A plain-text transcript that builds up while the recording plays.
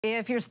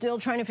If you're still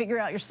trying to figure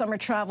out your summer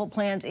travel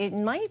plans, it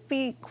might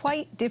be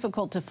quite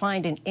difficult to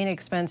find an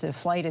inexpensive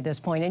flight at this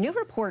point. A new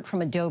report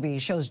from Adobe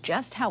shows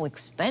just how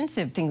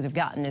expensive things have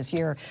gotten this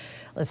year.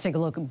 Let's take a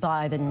look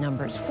by the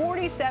numbers.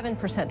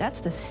 47%. That's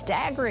the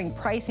staggering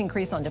price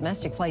increase on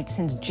domestic flights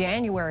since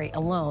January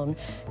alone.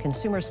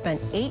 Consumers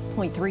spent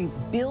 $8.3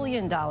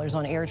 billion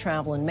on air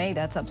travel in May.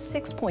 That's up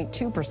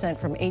 6.2%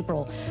 from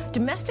April.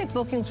 Domestic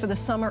bookings for the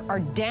summer are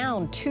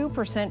down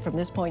 2% from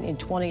this point in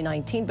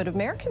 2019, but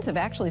Americans have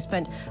actually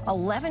spent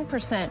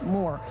 11%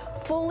 more,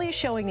 fully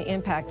showing the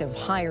impact of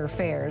higher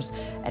fares.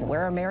 And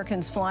where are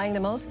Americans flying the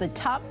most? The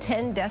top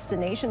 10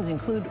 destinations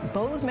include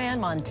Bozeman,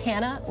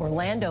 Montana,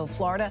 Orlando,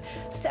 Florida,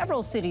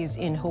 several cities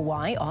in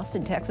Hawaii,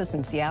 Austin, Texas,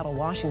 and Seattle,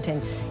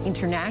 Washington.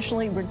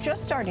 Internationally, we're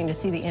just starting to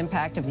see the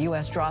impact of the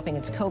U.S. dropping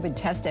its COVID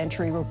test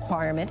entry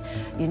requirement.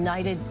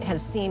 United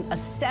has seen a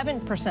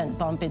 7%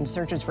 bump in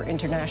searches for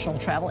international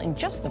travel in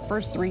just the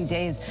first 3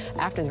 days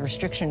after the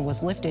restriction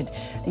was lifted.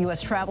 The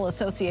U.S. Travel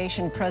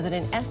Association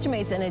president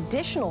estimates an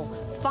additional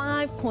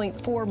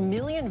 5.4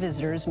 million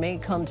visitors may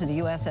come to the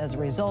U.S. as a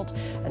result,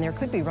 and there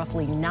could be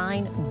roughly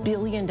 $9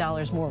 billion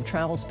more of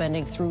travel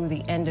spending through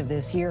the end of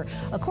this year.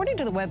 According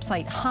to the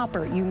website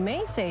Hopper, you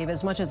may save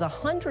as much as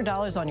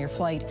 $100 on your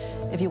flight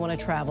if you want to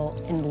travel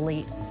in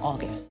late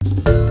August.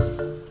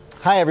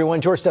 Hi everyone,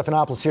 George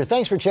Stephanopoulos here.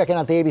 Thanks for checking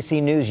out the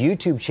ABC News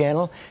YouTube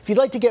channel. If you'd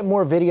like to get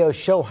more videos,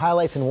 show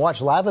highlights, and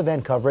watch live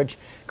event coverage,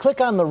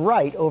 click on the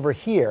right over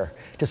here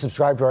to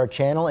subscribe to our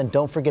channel, and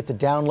don't forget to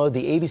download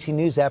the ABC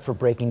News app for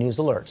breaking news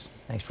alerts.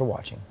 Thanks for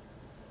watching.